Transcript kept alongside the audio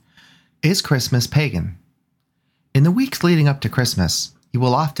Is Christmas pagan? In the weeks leading up to Christmas, you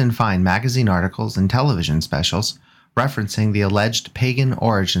will often find magazine articles and television specials referencing the alleged pagan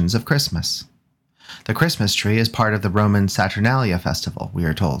origins of Christmas. The Christmas tree is part of the Roman Saturnalia festival, we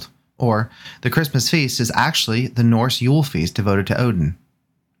are told, or the Christmas feast is actually the Norse Yule feast devoted to Odin.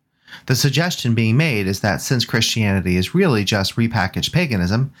 The suggestion being made is that since Christianity is really just repackaged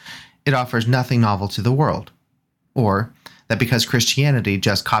paganism, it offers nothing novel to the world, or that because Christianity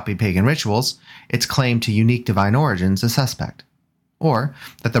just copied pagan rituals, its claim to unique divine origins is suspect, or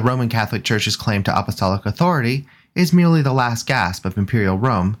that the Roman Catholic Church's claim to apostolic authority is merely the last gasp of imperial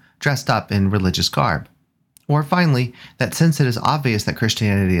Rome dressed up in religious garb, or finally, that since it is obvious that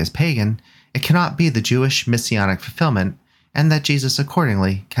Christianity is pagan, it cannot be the Jewish messianic fulfillment, and that Jesus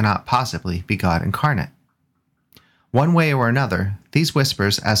accordingly cannot possibly be God incarnate. One way or another, these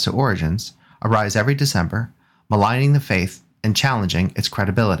whispers as to origins arise every December, maligning the faith and challenging its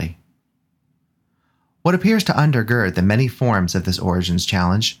credibility. What appears to undergird the many forms of this origins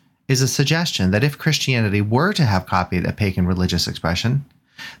challenge is a suggestion that if Christianity were to have copied a pagan religious expression,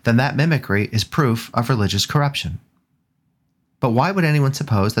 then that mimicry is proof of religious corruption. But why would anyone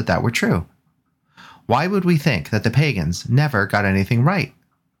suppose that that were true? Why would we think that the pagans never got anything right?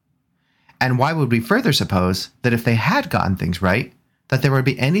 And why would we further suppose that if they had gotten things right, that there would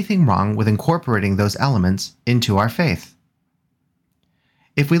be anything wrong with incorporating those elements into our faith?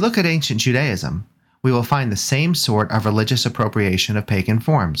 If we look at ancient Judaism, we will find the same sort of religious appropriation of pagan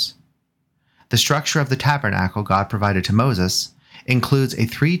forms. The structure of the tabernacle God provided to Moses includes a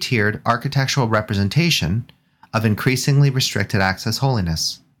three-tiered architectural representation of increasingly restricted access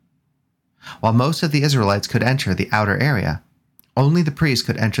holiness. While most of the Israelites could enter the outer area, only the priest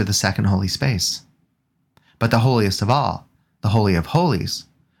could enter the second holy space. But the holiest of all, the Holy of Holies,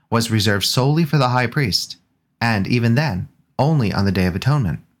 was reserved solely for the high priest, and even then, only on the Day of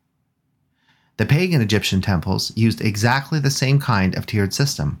Atonement. The pagan Egyptian temples used exactly the same kind of tiered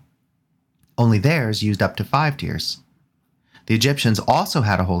system, only theirs used up to 5 tiers. The Egyptians also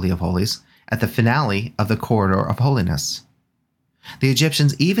had a Holy of Holies at the finale of the Corridor of Holiness. The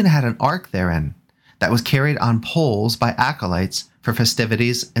Egyptians even had an ark therein that was carried on poles by acolytes for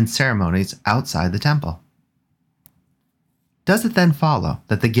festivities and ceremonies outside the temple. Does it then follow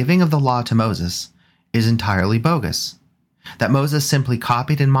that the giving of the law to Moses is entirely bogus? That Moses simply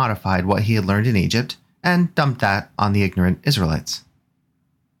copied and modified what he had learned in Egypt and dumped that on the ignorant Israelites?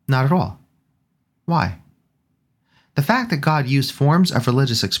 Not at all. Why? The fact that God used forms of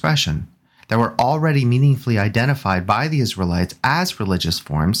religious expression that were already meaningfully identified by the Israelites as religious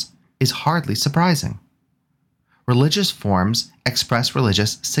forms is hardly surprising. Religious forms express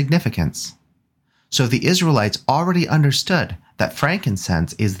religious significance. So if the Israelites already understood that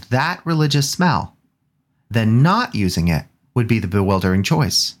frankincense is that religious smell, then not using it would be the bewildering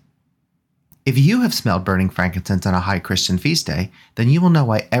choice. If you have smelled burning frankincense on a high Christian feast day, then you will know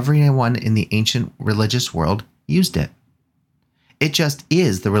why everyone in the ancient religious world used it. It just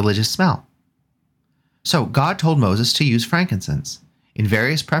is the religious smell. So God told Moses to use frankincense in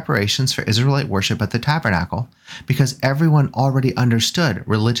various preparations for Israelite worship at the tabernacle because everyone already understood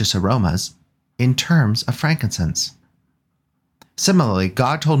religious aromas in terms of frankincense. Similarly,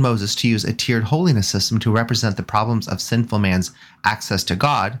 God told Moses to use a tiered holiness system to represent the problems of sinful man's access to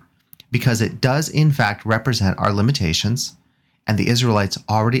God because it does in fact represent our limitations, and the Israelites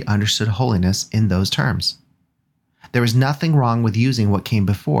already understood holiness in those terms. There is nothing wrong with using what came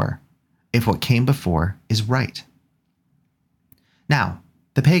before, if what came before is right. Now,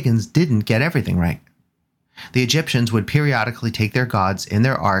 the pagans didn't get everything right. The Egyptians would periodically take their gods in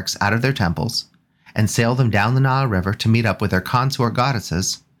their arks out of their temples and sail them down the Nile River to meet up with their consort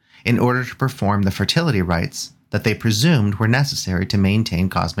goddesses in order to perform the fertility rites that they presumed were necessary to maintain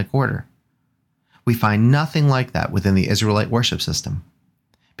cosmic order. We find nothing like that within the Israelite worship system,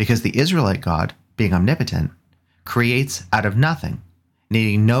 because the Israelite God, being omnipotent, creates out of nothing,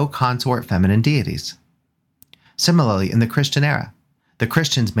 needing no consort feminine deities. Similarly, in the Christian era, the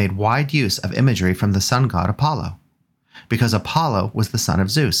Christians made wide use of imagery from the sun god Apollo, because Apollo was the son of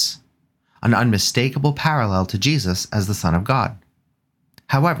Zeus, an unmistakable parallel to Jesus as the Son of God.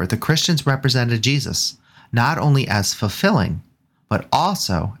 However, the Christians represented Jesus not only as fulfilling, but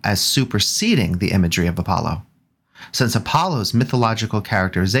also as superseding the imagery of Apollo, since Apollo's mythological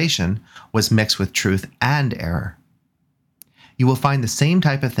characterization was mixed with truth and error. You will find the same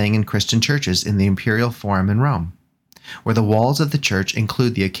type of thing in Christian churches in the Imperial Forum in Rome, where the walls of the church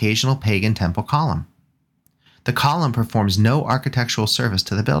include the occasional pagan temple column. The column performs no architectural service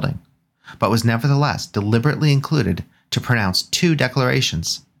to the building, but was nevertheless deliberately included to pronounce 2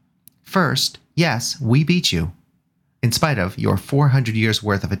 declarations. First, yes, we beat you. in spite of your 400 years'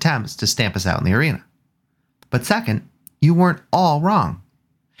 worth of attempts to stamp us out in the arena. But second, you weren't all wrong.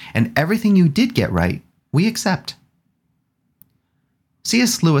 And everything you did get right, we accept.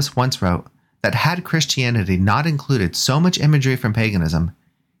 C.S. Lewis once wrote that had Christianity not included so much imagery from paganism,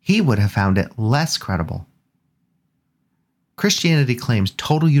 he would have found it less credible. Christianity claims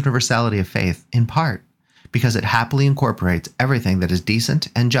total universality of faith in part because it happily incorporates everything that is decent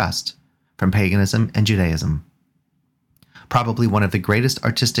and just from paganism and Judaism. Probably one of the greatest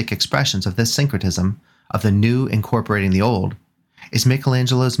artistic expressions of this syncretism, of the new incorporating the old, is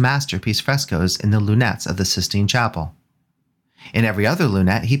Michelangelo's masterpiece frescoes in the lunettes of the Sistine Chapel. In every other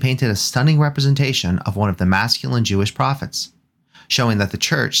lunette, he painted a stunning representation of one of the masculine Jewish prophets, showing that the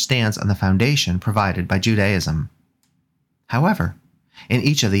church stands on the foundation provided by Judaism. However, in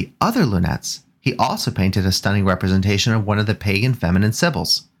each of the other lunettes, he also painted a stunning representation of one of the pagan feminine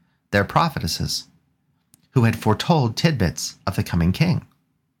sibyls, their prophetesses, who had foretold tidbits of the coming king.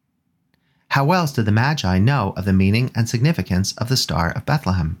 How else did the Magi know of the meaning and significance of the Star of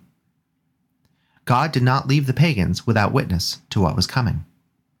Bethlehem? God did not leave the pagans without witness to what was coming.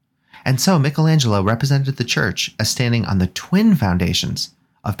 And so Michelangelo represented the church as standing on the twin foundations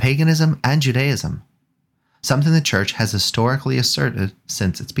of paganism and Judaism, something the church has historically asserted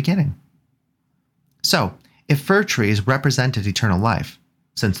since its beginning. So, if fir trees represented eternal life,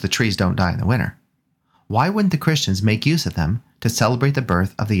 since the trees don't die in the winter, why wouldn't the Christians make use of them to celebrate the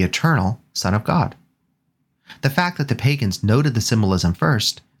birth of the eternal Son of God? The fact that the pagans noted the symbolism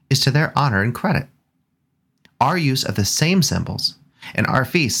first is to their honor and credit. Our use of the same symbols and our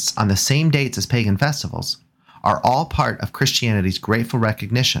feasts on the same dates as pagan festivals are all part of Christianity's grateful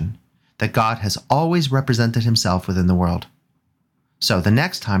recognition that God has always represented himself within the world. So the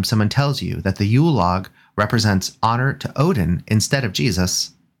next time someone tells you that the Yule log represents honor to Odin instead of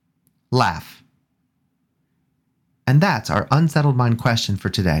Jesus, laugh. And that's our Unsettled Mind question for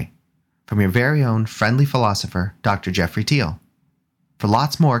today, from your very own friendly philosopher, Dr. Jeffrey Teal. For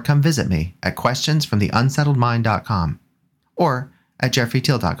lots more, come visit me at questionsfromtheunsettledmind.com or at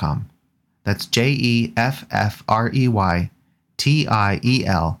jeffreytiel.com. That's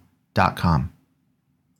JEFFREYTIEL.com.